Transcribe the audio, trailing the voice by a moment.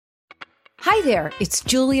Hi there, it's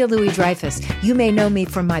Julia Louis-Dreyfus. You may know me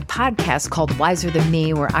from my podcast called Wiser Than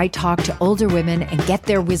Me, where I talk to older women and get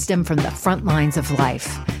their wisdom from the front lines of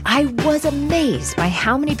life. I was amazed by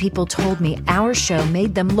how many people told me our show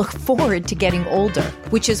made them look forward to getting older,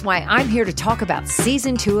 which is why I'm here to talk about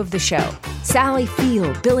season 2 of the show. Sally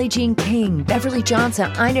Field, Billie Jean King, Beverly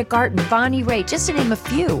Johnson, Ina Garten, Bonnie Raitt, just to name a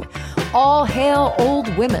few. All hail old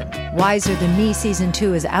women. Wiser Than Me season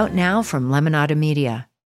 2 is out now from Lemonada Media.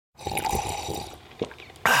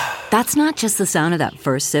 That's not just the sound of that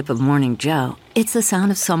first sip of Morning Joe. It's the sound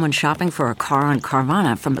of someone shopping for a car on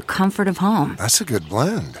Carvana from the comfort of home. That's a good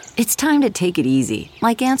blend. It's time to take it easy,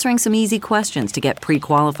 like answering some easy questions to get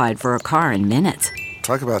pre-qualified for a car in minutes.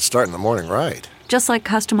 Talk about starting the morning right. Just like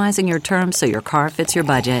customizing your terms so your car fits your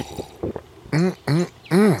budget.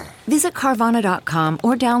 Visit Carvana.com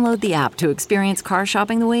or download the app to experience car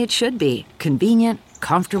shopping the way it should be. Convenient,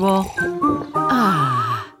 comfortable. Ah.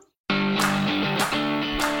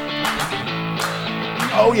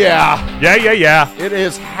 Oh, yeah. Yeah. It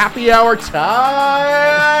is happy hour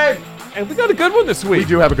time. And we got a good one this week. We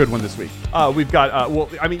do have a good one this week. We've got,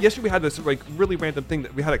 yesterday we had this really random thing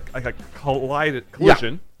that we had a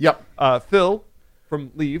collision. Yep. Phil from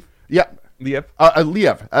Liev. Yep.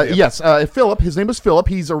 Liev. Yes. Phillip. His name is Phillip.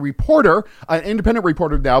 He's a reporter, an independent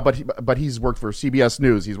reporter now, but he's worked for CBS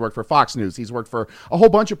News. He's worked for Fox News. He's worked for a whole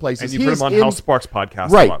bunch of places. And you've heard him on Hal Sparks' podcast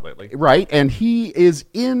a lot lately. Right. And he is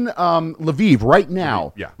in Lviv right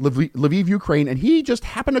now. Yeah. Lviv, Ukraine. And he just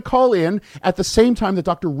happened to call in at the same time that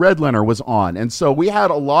Dr. Redlener was on. And so we had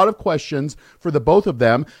a lot of questions for the both of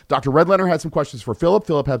them. Dr. Redlener had some questions for Phillip.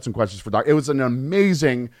 Phillip had some questions for Dr. It was an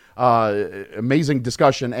amazing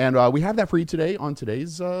discussion. And we have that for you today on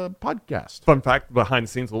today's podcast. Fun fact, behind the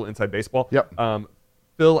scenes, a little inside baseball. Yep.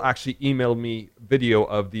 Phil actually emailed me video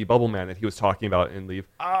of the bubble man that he was talking about in Liev.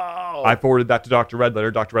 Oh. I forwarded that to Dr.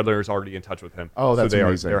 Redlener. Dr. Redlener is already in touch with him. Oh, that's amazing.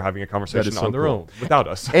 amazing. They're having a conversation so on their own without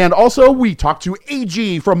us. And also, we talked to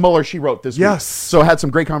AG from Mueller She Wrote this week. Yes. So had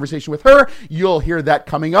some great conversation with her. You'll hear that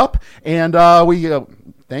coming up. And we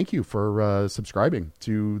thank you for subscribing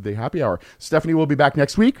to the Happy Hour. Stephanie will be back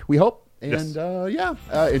next week, we hope. And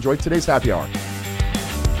enjoy today's Happy Hour.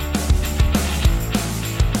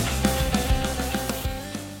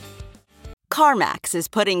 CarMax is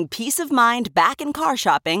putting peace of mind back in car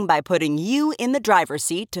shopping by putting you in the driver's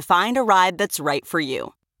seat to find a ride that's right for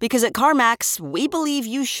you. Because at CarMax, we believe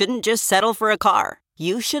you shouldn't just settle for a car.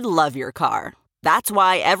 You should love your car. That's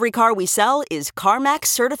why every car we sell is CarMax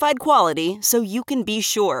certified quality, so you can be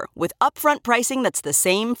sure with upfront pricing that's the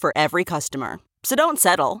same for every customer. So don't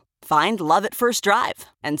settle. Find love at first drive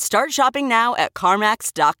and start shopping now at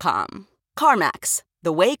CarMax.com. CarMax,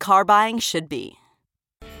 the way car buying should be.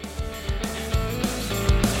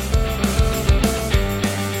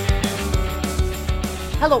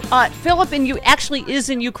 Hello, Phillip, and you actually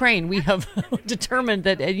is in Ukraine. We have determined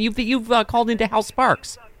that you've called into Hal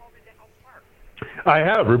Sparks. I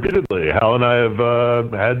have repeatedly. Hal and I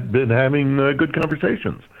have been having good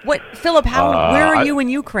conversations. What, Phillip? Where are you in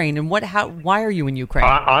Ukraine, and why are you in Ukraine?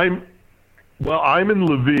 I'm in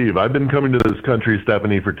Lviv. I've been coming to this country,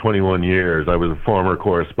 Stephanie, for 21 years. I was a former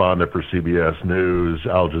correspondent for CBS News,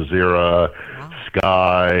 Al Jazeera,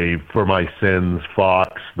 Sky, for my sins,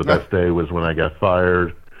 Fox. The best day was when I got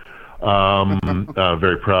fired.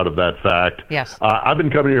 Very proud of that fact. Yes. I've been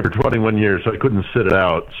coming here for 21 years, so I couldn't sit it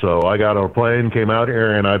out. So I got on a plane, came out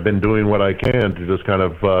here, and I've been doing what I can to just kind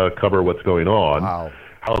of cover what's going on. Wow.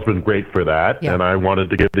 Hal's been great for that, Yeah. and I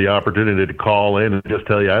wanted to get the opportunity to call in and just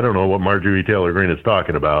tell you I don't know what Marjorie Taylor Greene is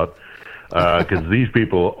talking about, because these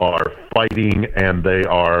people are fighting, and they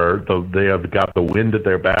have got the wind at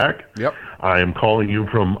their back. Yep. I'm calling you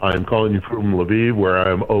from Lviv, where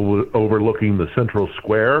I'm overlooking the central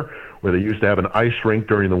square, where they used to have an ice rink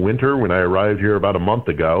during the winter when I arrived here about a month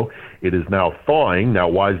ago. It is now thawing. Now,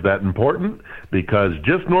 why is that important? Because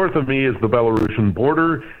just north of me is the Belarusian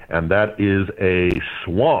border, and that is a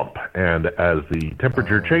swamp. And as the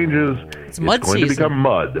temperature changes, it's mud going to season. become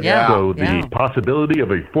mud. Yeah. So the possibility of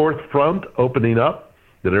a fourth front opening up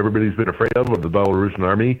that everybody's been afraid of the Belarusian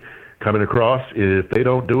army coming across, if they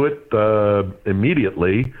don't do it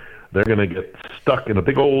immediately, they're going to get stuck in a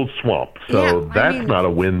big old swamp. So that's not a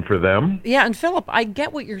win for them. Yeah, and Phillip, I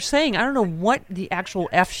get what you're saying. I don't know what the actual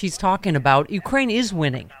F she's talking about. Ukraine is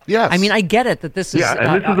winning. Yes. I mean, I get it that this is... Yeah,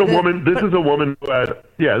 and this is a woman. This is a woman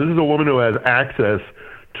who has access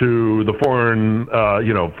to the foreign,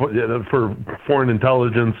 for foreign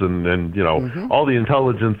intelligence and all the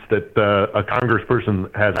intelligence that a congressperson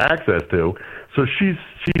has access to. So she's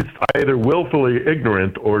either willfully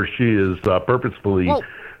ignorant or she is purposefully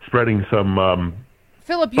spreading some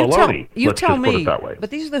Philip, baloney. you Let's tell just put me. it that way. But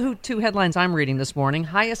these are the two headlines I'm reading this morning.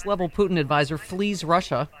 Highest level Putin advisor flees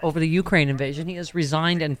Russia over the Ukraine invasion. He has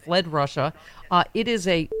resigned and fled Russia. It is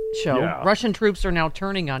a show. Yeah. Russian troops are now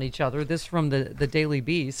turning on each other. This from the Daily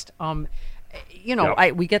Beast.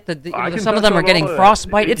 Yeah. We get I can some of touch them are on getting all of that.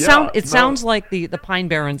 frostbite. It Yeah, sounds like the Pine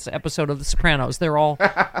Barrens episode of The Sopranos. They're all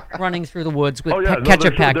running through the woods with No,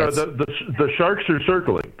 ketchup packets. The sharks are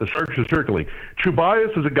circling. The sharks are circling.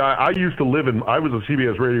 Chubaias is a guy I used to live in. I was a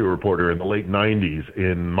CBS radio reporter in the late '90s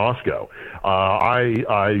in Moscow.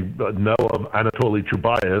 I know of Anatoly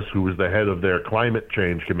Chubaias, who was the head of their climate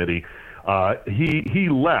change committee. He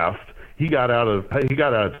left. He got out of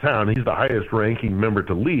town. He's the highest ranking member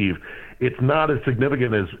to leave. It's not as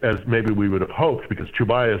significant as maybe we would have hoped, because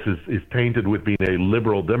Chubaias is tainted with being a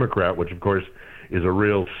liberal Democrat, which of course is a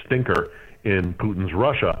real stinker in Putin's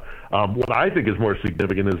Russia. What I think is more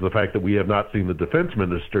significant is the fact that we have not seen the defense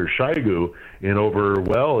minister, Shoigu, in over,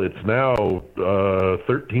 it's now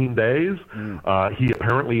 13 days. He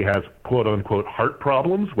apparently has, quote-unquote, heart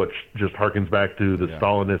problems, which just harkens back to the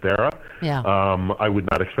Stalinist era. Yeah. I would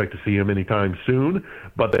not expect to see him anytime soon,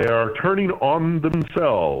 but they are turning on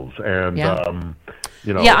themselves. And, I'm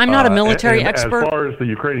not a military expert. As far as the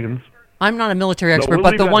Ukrainians... I'm not a military expert, we'll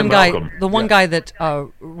but leave the that one to guy, Malcolm. guy that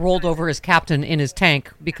rolled over his captain in his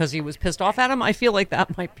tank because he was pissed off at him, I feel like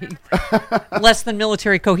that might be less than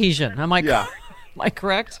military cohesion. Am I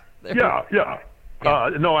correct? Yeah.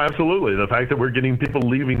 No, absolutely. The fact that we're getting people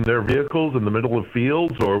leaving their vehicles in the middle of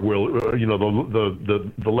fields, or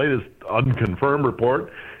the latest unconfirmed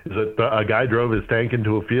report is that a guy drove his tank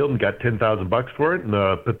into a field and got $10,000 for it,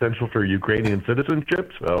 and potential for Ukrainian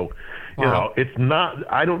citizenship. So, it's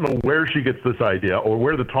not. I don't know where she gets this idea or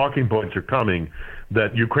where the talking points are coming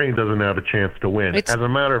that Ukraine doesn't have a chance to win. As a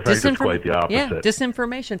matter of fact, it's quite the opposite. Yeah,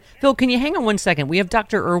 disinformation. Phil, can you hang on 1 second? We have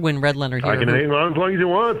Dr. Erwin Redlener here. I can hang on as long as you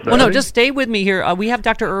want. Well, no, just stay with me here. We have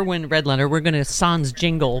Dr. Erwin Redlener. We're going to sans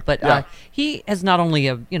jingle, but he is not only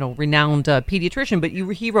a renowned pediatrician, but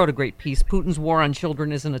he wrote a great piece. Putin's war on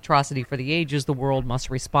children is an atrocity for the ages. The world must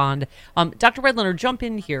respond. Dr. Redlener, jump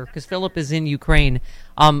in here because Philip is in Ukraine.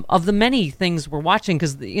 Of the many things we're watching,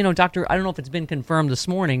 because Doctor, I don't know if it's been confirmed this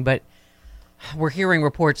morning, but we're hearing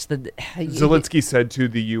reports that Zelensky said to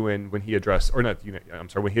the UN when he addressed, when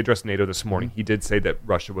he addressed NATO this morning, he did say that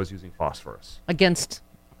Russia was using phosphorus against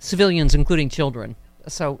civilians, including children.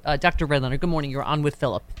 So, Dr. Redlener, good morning. You're on with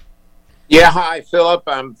Philip. Yeah, hi, Philip.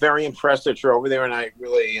 I'm very impressed that you're over there, and I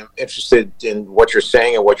really am interested in what you're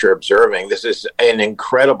saying and what you're observing. This is an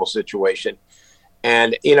incredible situation.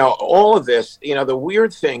 And, all of this, the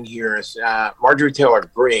weird thing here is Marjorie Taylor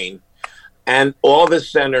Greene and all the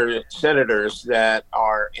senators that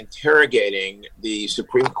are interrogating the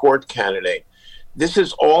Supreme Court candidate. This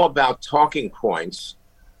is all about talking points,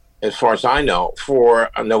 as far as I know, for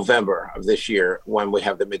November of this year when we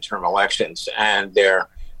have the midterm elections. And the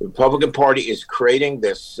Republican Party is creating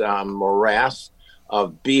this morass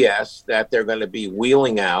of BS that they're going to be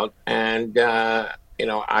wheeling out. And,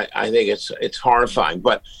 I think it's horrifying.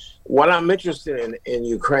 But what I'm interested in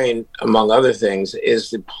Ukraine, among other things,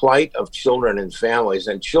 is the plight of children and families.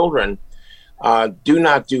 And children do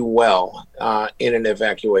not do well in an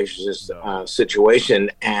evacuation situation,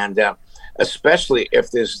 and especially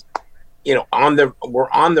if there's,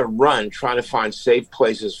 we're on the run trying to find safe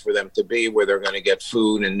places for them to be where they're going to get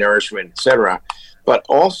food and nourishment, etc. But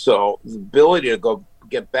also the ability to go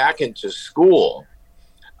get back into school.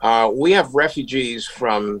 We have refugees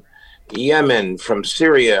from Yemen, from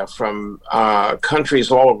Syria, from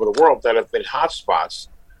countries all over the world that have been hotspots.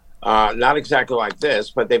 Not exactly like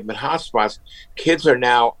this, but they've been hotspots. Kids are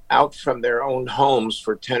now out from their own homes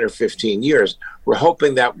for 10 or 15 years. We're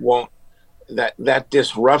hoping that that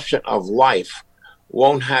disruption of life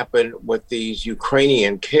won't happen with these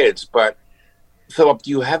Ukrainian kids. But Philip, do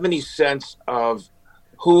you have any sense of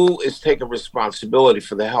who is taking responsibility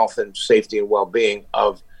for the health and safety and well-being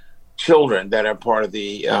of children that are part of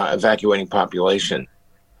the evacuating population?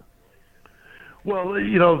 Well,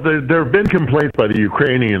 there have been complaints by the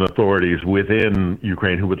Ukrainian authorities within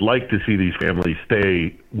Ukraine who would like to see these families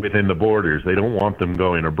stay within the borders. They don't want them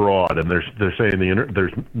going abroad, and they're saying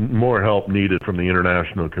there's more help needed from the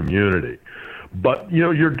international community. But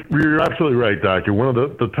you're absolutely right, Doctor. One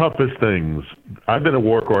of the toughest things. I've been a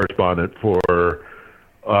war correspondent for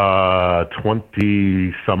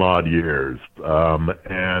 20 some odd years,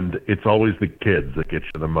 and it's always the kids that get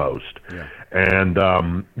you the most. Yeah. And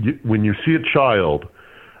when you see a child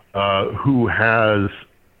who has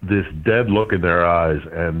this dead look in their eyes,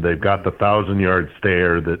 and they've got the 1,000-yard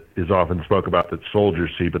stare that is often spoke about that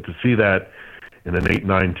soldiers see, but to see that in an 8,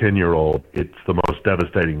 9, 10-year-old, it's the most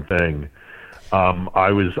devastating thing.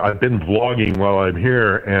 I've been vlogging while I'm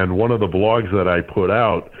here, and one of the vlogs that I put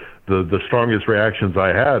out, the strongest reactions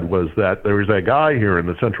I had was that there was a guy here in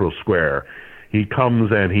the Central Square. He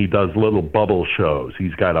comes and he does little bubble shows.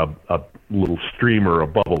 He's got a little streamer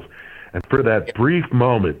of bubbles. And for that brief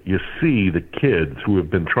moment, you see the kids who have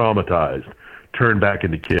been traumatized turn back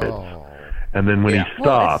into kids. Oh. And then when he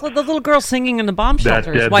stops, it's the little girl singing in the bomb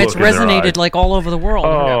shelter is why it's resonated like all over the world.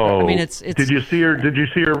 Oh, I mean, it's. Did you see her? Did you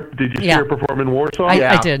see her perform in Warsaw?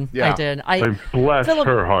 I did. I did. Bless Phillip,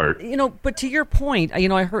 her heart. But to your point,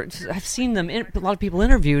 I've seen them. A lot of people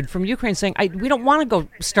interviewed from Ukraine saying, we don't want to go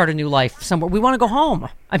start a new life somewhere. We want to go home.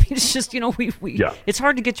 I mean, it's just it's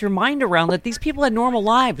hard to get your mind around that these people had normal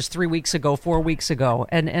lives 3 weeks ago, 4 weeks ago,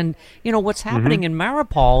 and what's happening in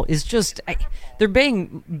Mariupol is just they're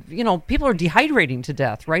being people are dehydrating to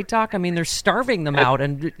death, right, Doc? I mean, they're starving them out,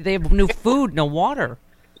 and they have no food, no water.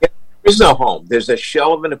 There's no home. There's a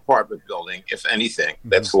shell of an apartment building, if anything,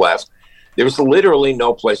 that's left. There's literally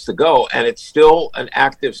no place to go, and it's still an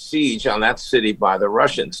active siege on that city by the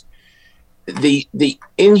Russians. The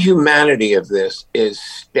inhumanity of this is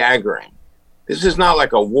staggering. This is not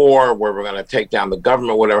like a war where we're going to take down the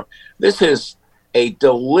government, whatever. This is a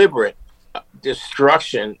deliberate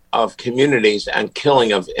destruction of communities and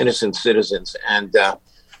killing of innocent citizens, and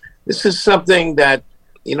this is something that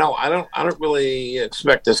I don't really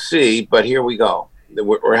expect to see, but here we go.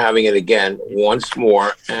 We're having it again once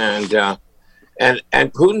more, and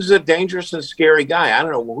Putin's a dangerous and scary guy. I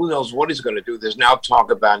don't know. Who knows what he's going to do? There's now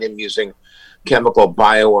talk about him using chemical,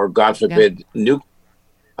 bio, or God forbid, nuke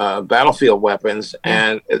battlefield weapons,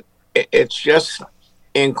 and it's just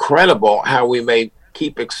incredible how we may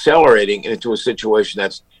keep accelerating into a situation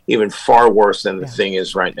that's even far worse than the thing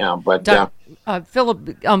is right now. But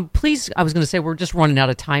Phillip, please, I was going to say we're just running out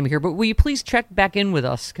of time here, but will you please check back in with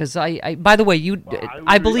us? Because by the way,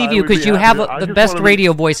 I believe you because you have the best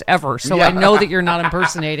radio voice ever. So I know that you're not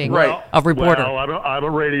impersonating a reporter. Well, I'm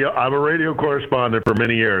a radio correspondent for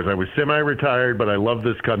many years. I was semi-retired, but I love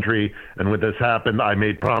this country. And when this happened, I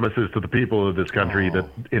made promises to the people of this country that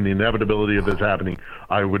in the inevitability of this happening,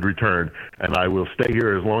 I would return. And I will stay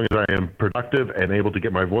here as long as I am productive and able to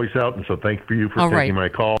get my voice out. And so thank you for taking my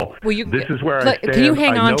call. This is where I stand. Can you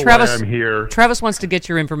hang on, Travis? I'm here. Travis wants to get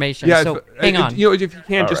your information. Yeah, so hang on. If you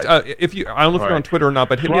can, just I don't know if you're on Twitter or not,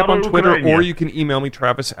 but hit me up on Twitter, or you can email me,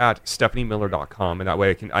 Travis@StephanieMiller.com, and that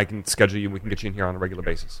way I can schedule you and we can get you in here on a regular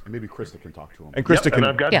basis. And maybe Krista can talk to him. And Krista can. And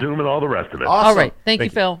I've got Zoom and all the rest of it. Awesome. All right. Thank you,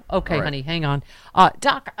 Phil. Okay, honey, hang on.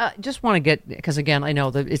 Doc, just want to get, because again, I know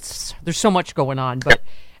that there's so much going on, but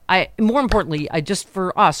more importantly,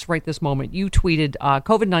 for us right this moment, you tweeted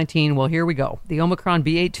COVID-19. Well, here we go. The Omicron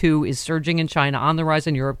BA.2 is surging in China, on the rise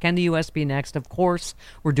in Europe. Can the U.S. be next? Of course,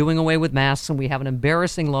 we're doing away with masks, and we have an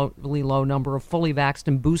embarrassingly low number of fully vaxxed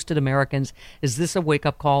and boosted Americans. Is this a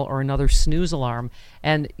wake-up call or another snooze alarm?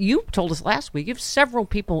 And you told us last week you have several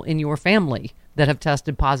people in your family that have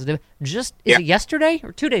tested positive. Is it yesterday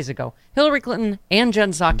or 2 days ago? Hillary Clinton and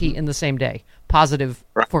Jen Psaki in the same day, positive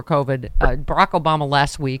for COVID. Barack Obama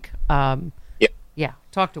last week.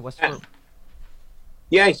 Talk to us. So,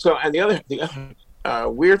 and the other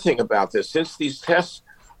weird thing about this, since these tests,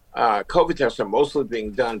 COVID tests are mostly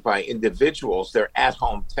being done by individuals, they're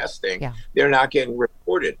at-home testing, they're not getting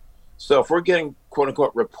reported. So if we're getting,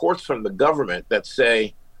 quote-unquote, reports from the government that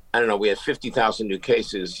say, I don't know, we had 50,000 new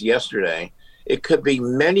cases yesterday, it could be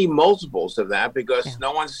many multiples of that because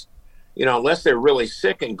no one's, unless they're really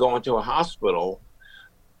sick and going to a hospital,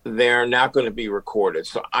 they're not going to be recorded.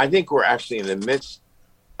 So I think we're actually in the midst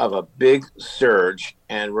of a big surge,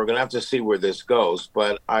 and we're going to have to see where this goes.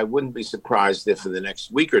 But I wouldn't be surprised if in the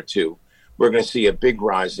next week or two, we're going to see a big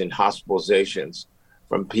rise in hospitalizations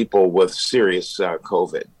from people with serious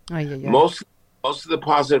COVID. Most of the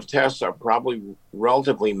positive tests are probably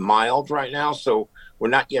relatively mild right now, so we're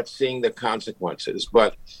not yet seeing the consequences,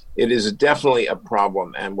 but it is definitely a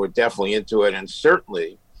problem, and we're definitely into it. And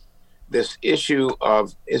certainly this issue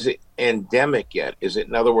of, is it endemic yet?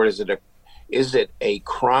 In other words, is it a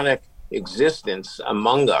chronic existence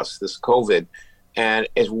among us, this COVID? And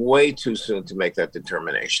it's way too soon to make that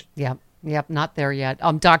determination. Yep, not there yet.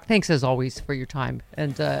 Doc, thanks as always for your time.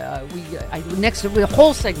 And the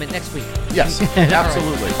whole segment next week. Yes,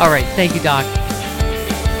 absolutely. All right, thank you, Doc.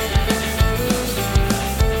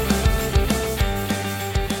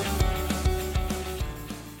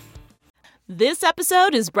 This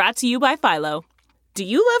episode is brought to you by Philo. Do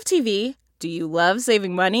you love TV? Do you love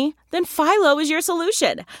saving money? Then Philo is your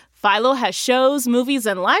solution. Philo has shows, movies,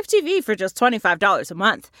 and live TV for just $25 a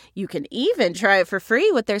month. You can even try it for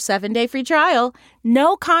free with their 7-day free trial.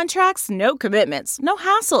 No contracts, no commitments, no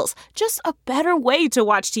hassles, just a better way to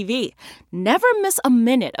watch TV. Never miss a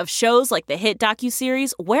minute of shows like the hit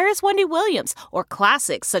docuseries Where is Wendy Williams or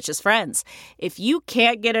classics such as Friends. If you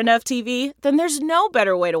can't get enough TV, then there's no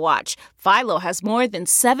better way to watch. Philo has more than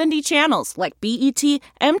 70 channels like BET,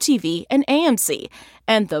 MTV, and AMC.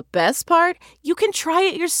 And the best part? You can try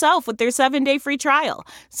it yourself with their 7-day free trial.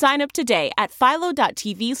 Sign up today at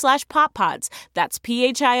philo.tv/poppods. That's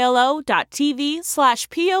philo.tv/poppods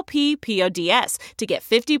to get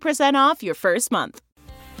 50% off your first month.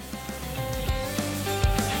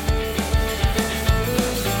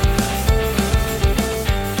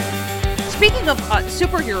 Speaking of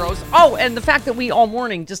superheroes, and the fact that we all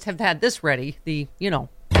morning just have had this ready, No,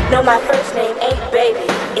 my first name ain't baby.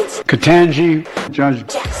 It's Katanji Judge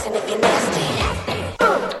Jackson if you're nasty.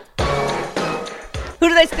 Who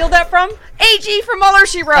did I steal that from? AG from Mueller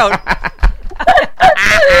She Wrote.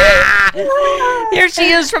 Here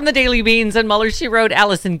she is from the Daily Beans and Mueller She Wrote,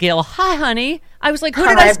 Allison Gill. Hi, honey. I was like, who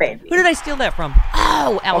did I steal that from?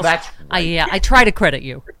 Oh, Allison. Oh, that's right. I try to credit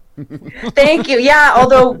you. Thank you. Yeah,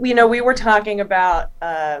 although, we were talking about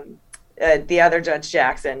the other Judge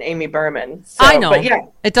Jackson, Amy Berman. So, I know. But yeah,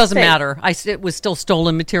 it doesn't matter. It was still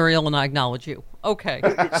stolen material, and I acknowledge you. Okay.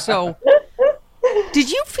 So,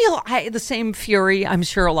 did you feel the same fury I'm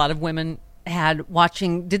sure a lot of women had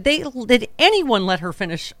watching? Did anyone let her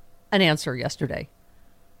finish an answer yesterday?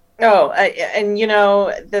 Oh, and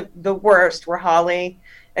the worst were Holly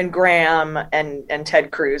and Graham and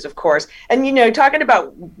Ted Cruz, of course. And, talking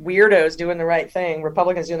about weirdos doing the right thing,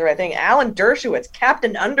 Republicans doing the right thing, Alan Dershowitz,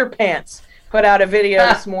 Captain Underpants, put out a video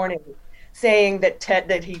this morning saying that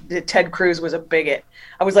Ted Cruz was a bigot.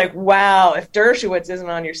 I was like, wow, if Dershowitz isn't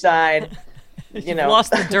on your side, You've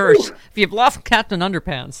lost the Dersh. If you've lost Captain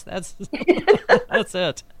Underpants, that's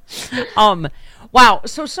it. Wow.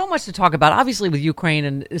 So much to talk about. Obviously, with Ukraine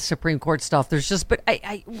and Supreme Court stuff, there's just. But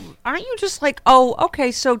aren't you just like, oh,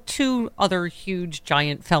 okay? So 2 other huge,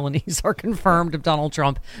 giant felonies are confirmed of Donald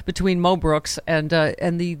Trump between Mo Brooks and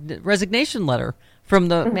the resignation letter from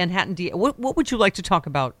the Manhattan DA. What would you like to talk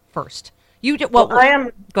about first? I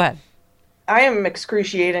am. Go ahead. I am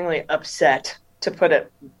excruciatingly upset, to put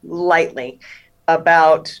it lightly,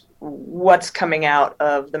 about what's coming out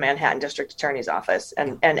of the Manhattan District Attorney's Office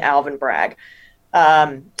and Alvin Bragg.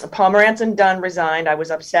 Pomerantz and Dunn resigned. I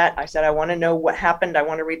was upset. I said, I want to know what happened. I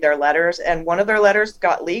want to read their letters. And one of their letters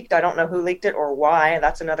got leaked. I don't know who leaked it or why.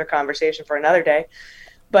 That's another conversation for another day.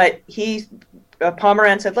 But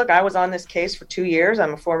Pomerantz said, look, I was on this case for 2 years.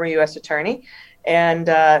 I'm a former U.S. attorney. And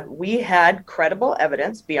we had credible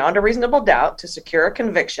evidence beyond a reasonable doubt to secure a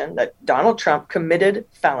conviction that Donald Trump committed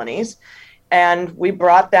felonies. And we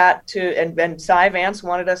brought that and Cy Vance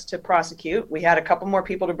wanted us to prosecute. We had a couple more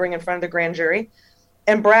people to bring in front of the grand jury,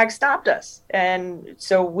 and Bragg stopped us. And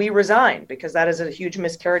so we resigned because that is a huge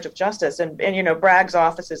miscarriage of justice. And Bragg's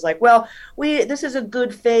office is like, well, this is a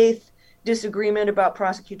good faith disagreement about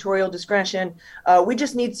prosecutorial discretion. We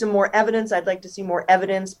just need some more evidence. I'd like to see more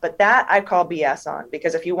evidence. But that I call BS on,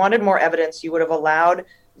 because if you wanted more evidence, you would have allowed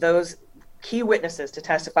those key witnesses to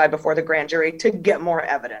testify before the grand jury to get more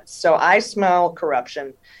evidence. So I smell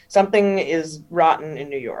corruption. Something is rotten in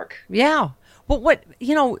New York. Yeah. But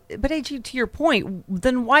AG, to your point,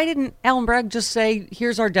 then why didn't Alvin Bragg just say,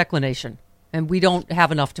 here's our declination and we don't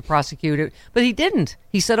have enough to prosecute it? But he didn't.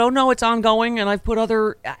 He said, oh, no, it's ongoing. And I've put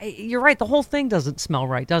you're right. The whole thing doesn't smell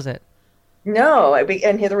right, does it? No.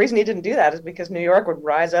 And the reason he didn't do that is because New York would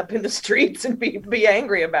rise up in the streets and be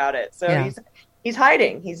angry about it. So yeah. He's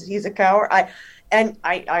hiding. He's a coward.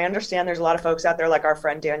 I understand there's a lot of folks out there like our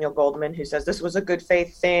friend Daniel Goldman who says this was a good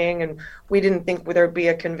faith thing and we didn't think there'd be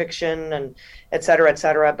a conviction and et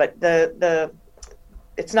cetera, but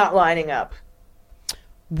it's not lining up.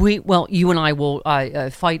 You and I will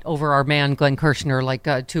fight over our man Glenn Kirshner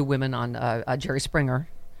like 2 women on Jerry Springer,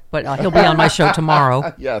 but he'll be on my show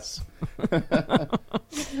tomorrow. Yes.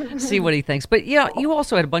 See what he thinks. But you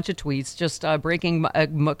also had a bunch of tweets just breaking.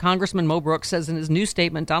 Congressman Mo Brooks says in his new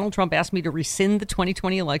statement, Donald Trump asked me to rescind the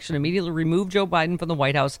 2020 election, immediately remove Joe Biden from the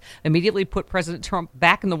White House, immediately put President Trump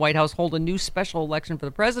back in the White House, hold a new special election for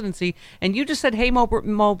the presidency. And you just said, hey,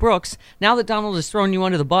 Mo Brooks, now that Donald has thrown you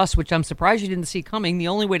under the bus, which I'm surprised you didn't see coming, the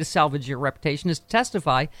only way to salvage your reputation is to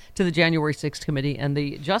testify to the January 6th committee and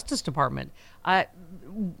the Justice Department.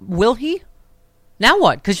 Will he? Now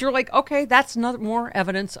what? Because you're like, okay, that's more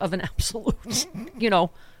evidence of an absolute,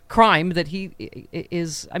 crime that he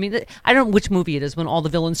is. I mean, I don't know which movie it is when all the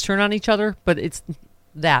villains turn on each other, but it's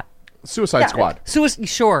that. Suicide Squad.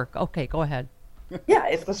 Sure. Okay, go ahead. Yeah,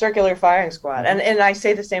 it's the circular firing squad. And I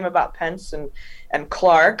say the same about Pence and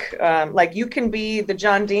Clark. Like, you can be the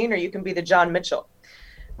John Dean or you can be the John Mitchell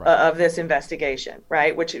of this investigation,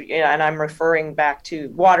 right? Which, and I'm referring back to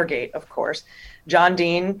Watergate, of course. John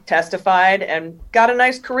Dean testified and got a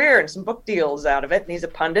nice career and some book deals out of it. And he's a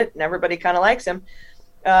pundit and everybody kind of likes him.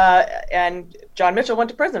 And John Mitchell went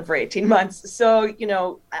to prison for 18 months. So,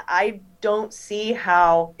 I don't see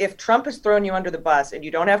how, if Trump has thrown you under the bus and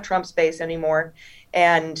you don't have Trump space anymore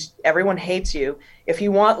and everyone hates you, if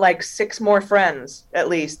you want like 6 more friends, at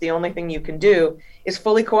least, the only thing you can do is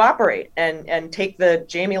fully cooperate and take the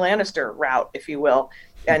Jamie Lannister route, if you will,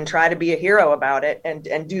 and try to be a hero about it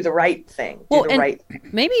and do the right thing.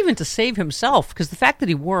 Maybe even to save himself, because the fact that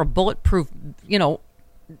he wore a bulletproof,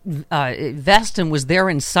 vest and was there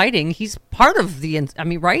inciting, he's part of the,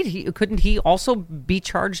 right? Couldn't he also be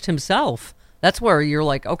charged himself? That's where you're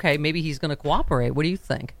like, okay, maybe he's going to cooperate. What do you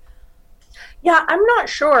think? Yeah, I'm not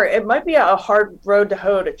sure. It might be a hard road to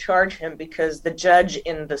hoe to charge him, because the judge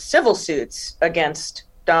in the civil suits against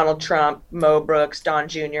Donald Trump, Mo Brooks, Don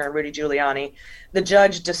Jr., and Rudy Giuliani, the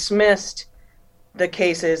judge dismissed the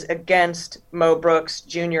cases against Mo Brooks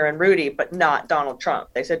Jr. and Rudy, but not Donald Trump.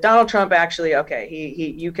 They said Donald Trump actually, okay,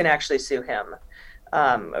 you can actually sue him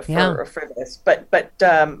for this.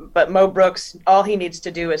 But Mo Brooks, all he needs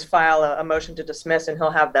to do is file a motion to dismiss, and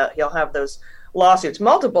he'll have those lawsuits,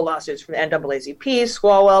 multiple lawsuits from the NAACP,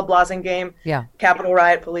 Swalwell, Blasingame, Capitol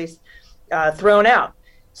Riot Police, thrown out.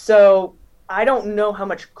 So I don't know how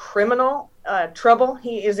much criminal trouble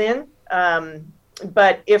he is in.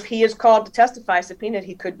 But if he is called to testify, subpoenaed,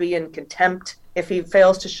 he could be in contempt if he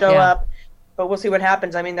fails to show up. But we'll see what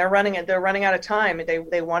happens. I mean, they're running out of time.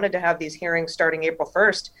 They wanted to have these hearings starting April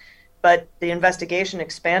 1st, but the investigation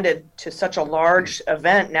expanded to such a large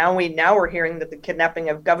event. Now we're hearing that the kidnapping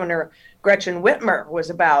of Governor Gretchen Whitmer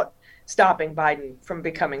was about stopping Biden from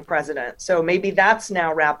becoming president. So maybe that's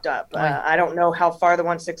now wrapped up. I don't know how far the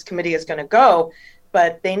 1-6 committee is going to go,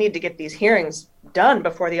 but they need to get these hearings done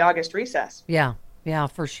before the August recess. Yeah,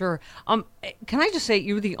 for sure. Can I just say,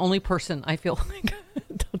 you're the only person I feel like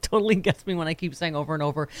totally gets me when I keep saying over and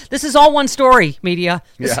over, this is all one story, media.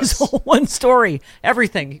 This is all one story.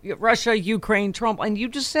 Everything. Russia, Ukraine, Trump. And you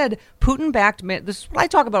just said Putin-backed, this is what I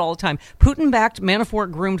talk about all the time, Putin-backed,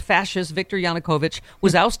 Manafort-groomed fascist Viktor Yanukovych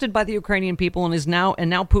was ousted by the Ukrainian people and now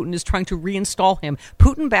Putin is trying to reinstall him.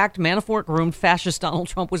 Putin-backed, Manafort-groomed fascist Donald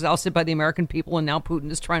Trump was ousted by the American people and now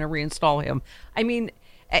Putin is trying to reinstall him. I mean,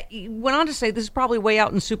 he went on to say this is probably way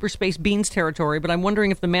out in super space beans territory, but I'm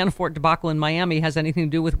wondering if the Manafort debacle in Miami has anything to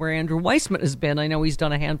do with where Andrew Weissman has been. I know he's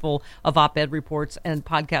done a handful of op-ed reports and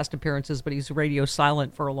podcast appearances, but he's radio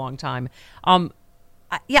silent for a long time. I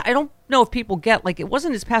don't know if people get, like, it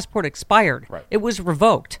wasn't his passport expired. Right. It was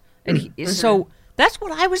revoked. And so that's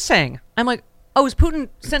what I was saying. I'm like, oh, is Putin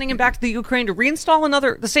sending him back to the Ukraine to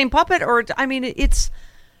reinstall the same puppet? Or, I mean, it's,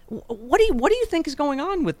 what do you think is going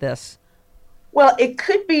on with this? Well, it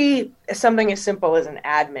could be something as simple as an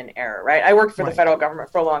admin error, right? I worked for the federal government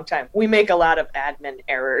for a long time. We make a lot of admin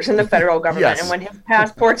errors in the federal government. And when his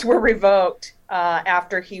passports were revoked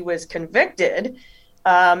after he was convicted,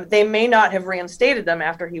 they may not have reinstated them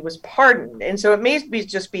after he was pardoned. And so it may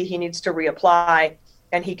just be he needs to reapply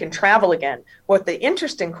and he can travel again. What the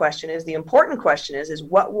interesting question is, the important question is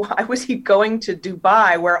why was he going to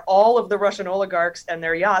Dubai, where all of the Russian oligarchs and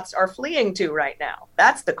their yachts are fleeing to right now?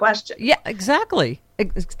 That's the question. Yeah, exactly.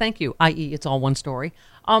 Thank you. I.e., it's all one story.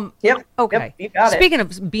 Okay. Yep, you got Speaking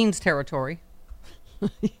of beans territory,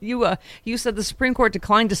 you said the Supreme Court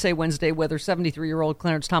declined to say Wednesday whether 73-year-old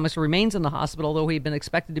Clarence Thomas remains in the hospital, though he'd been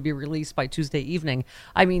expected to be released by Tuesday evening.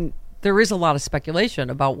 I mean, there is a lot of speculation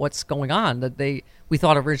about what's going on. That we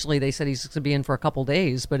thought originally they said he's going to be in for a couple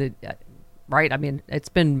days, but right? I mean, it's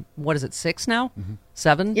been, what is it, 6 now?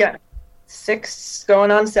 7? Yeah, 6 going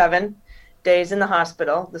on 7 days in the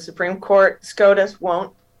hospital. The Supreme Court, SCOTUS,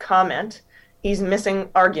 won't comment. He's missing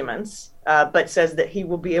arguments, but says that he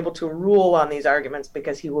will be able to rule on these arguments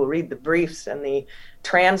because he will read the briefs and the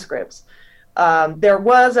transcripts. There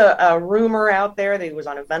was a rumor out there that he was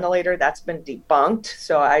on a ventilator. That's been debunked.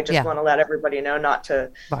 So I just want to let everybody know not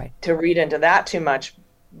to read into that too much.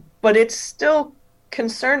 But it's still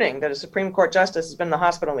concerning that a Supreme Court justice has been in the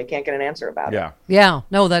hospital and we can't get an answer about it. Yeah,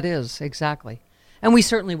 no, that is exactly. And we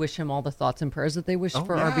certainly wish him all the thoughts and prayers that they wish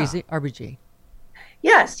for RBG.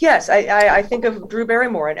 Yes. I think of Drew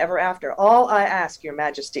Barrymore in Ever After. All I ask, your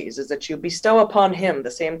majesties, is that you bestow upon him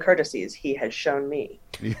the same courtesies he has shown me.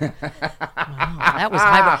 Wow, that was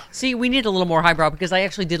highbrow. See, we need a little more highbrow because I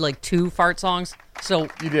actually did like 2 fart songs. So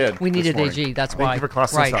you did. We needed AG. That's why. Thank you for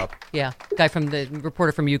classing us up. Yeah, guy from the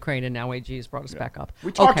reporter from Ukraine, and now AG has brought us back up.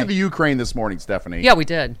 We talked to the Ukraine this morning, Stephanie. Yeah, we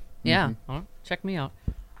did. Yeah, check me out.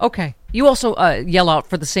 Okay. You also yell out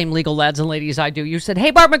for the same legal lads and ladies I do. You said,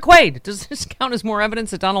 "Hey, Barb McQuaid, does this count as more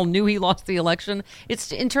evidence that Donald knew he lost the election?"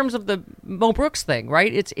 It's in terms of the Mo Brooks thing,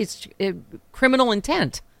 right? It's criminal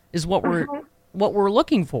intent is what we're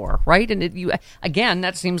looking for, right? And again,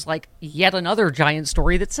 that seems like yet another giant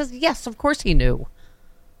story that says, yes, of course he knew.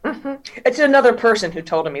 It's another person who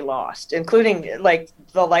told him he lost, including like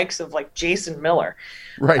the likes of like Jason Miller,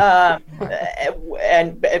 right?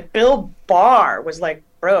 And Bill Barr was like,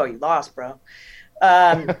 "Bro, you lost, bro."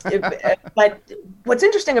 But what's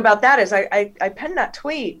interesting about that is I penned that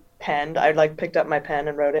tweet. I picked up my pen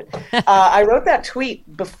and wrote it. I wrote that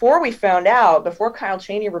tweet before we found out, before Kyle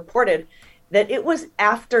Cheney reported that it was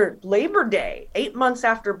after Labor Day, 8 months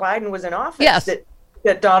after Biden was in office,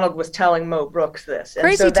 that Donald was telling Mo Brooks this. And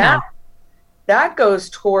Crazy so town. that goes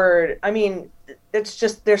toward, I mean, it's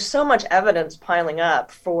just, there's so much evidence piling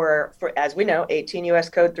up for as we know, 18 U.S.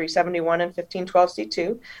 Code 371 and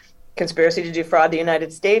 1512C2, conspiracy to defraud the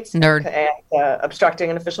United States, nerd, and obstructing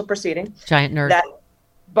an official proceeding. Giant nerd. That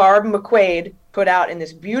Barb McQuaid put out in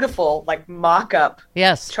this beautiful, like, mock-up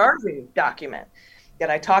charging document that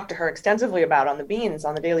I talked to her extensively about on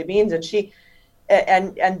the Daily Beans, and she,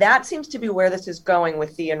 and that seems to be where this is going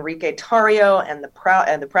with the Enrique Tarrio and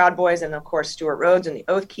the Proud Boys, and of course Stuart Rhodes and the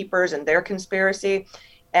Oath Keepers and their conspiracy.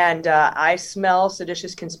 And I smell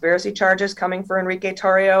seditious conspiracy charges coming for Enrique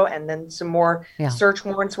Tarrio, and then some more search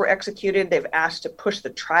warrants were executed. They've asked to push the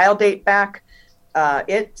trial date back.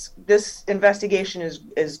 This investigation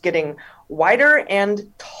is getting wider and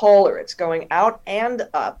taller. It's going out and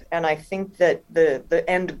up, and I think that the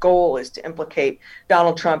end goal is to implicate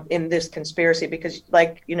Donald Trump in this conspiracy because,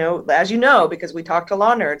 like, you know, as you know, because we talk to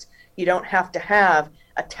law nerds, you don't have to have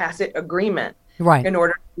a tacit agreement in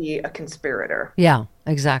order to be a conspirator. Yeah,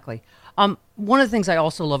 exactly. One of the things I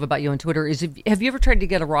also love about you on Twitter is, have you ever tried to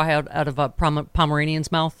get a rawhide out of a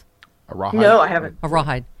Pomeranian's mouth? A rawhide? No, I haven't. A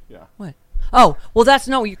rawhide. Yeah. What? Oh, well, that's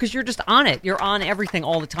because you're just on it. You're on everything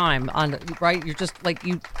all the time, right? You're just like,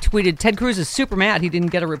 you tweeted, Ted Cruz is super mad he didn't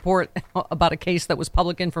get a report about a case that was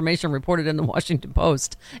public information reported in the Washington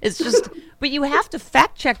Post. It's just, but you have to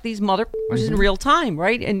fact check these motherfuckers in real time,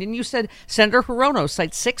 right? And then you said Senator Hirono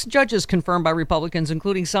cites 6 judges confirmed by Republicans,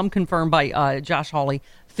 including some confirmed by Josh Hawley,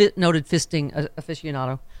 noted fisting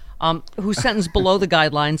aficionado, who sentenced below the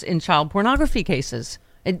guidelines in child pornography cases.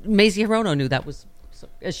 And Mazie Hirono knew that was,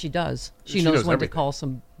 as she does. She knows when everything to call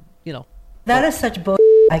some, you know. That is such bull.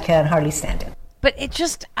 I can hardly stand it. But it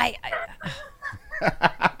just, I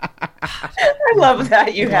love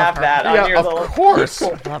that you have that on your little. Of course.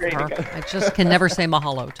 Love her. I just can never say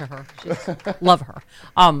mahalo to her. Love her.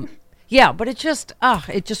 Yeah, but it just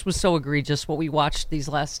was so egregious what we watched these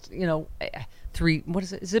last, 3, what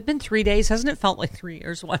is it? Has it been 3 days? Hasn't it felt like 3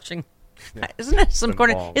 years watching? Yeah. Isn't it some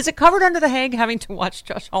kind of, is it covered under the Hague having to watch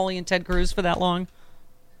Josh Hawley and Ted Cruz for that long?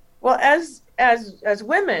 Well, as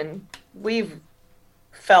women, we've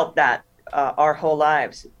felt that our whole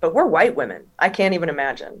lives, but we're white women. I can't even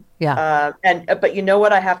imagine. Yeah. But you know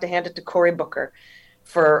what? I have to hand it to Cory Booker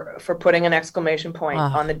for putting an exclamation point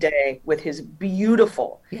on the day with his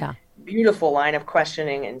beautiful line of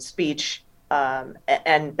questioning and speech, and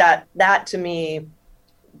that to me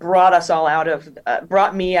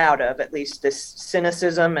brought me out of at least this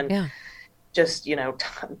cynicism and just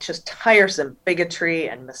tiresome bigotry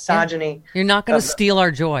and misogyny. You're not going to steal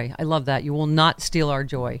our joy. I love that. You will not steal our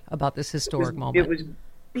joy about this historic moment. It was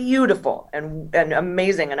beautiful and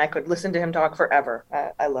amazing, and I could listen to him talk forever.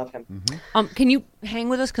 I love him. Mm-hmm. Can you hang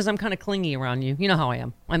with us, because I'm kind of clingy around you. You know how I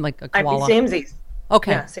am. I'm like a koala. Samesies.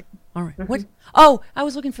 Okay. Yeah, all right. What? Oh, I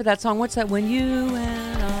was looking for that song. What's that? When you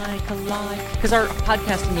and I collide. Because our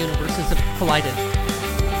podcasting universes have collided.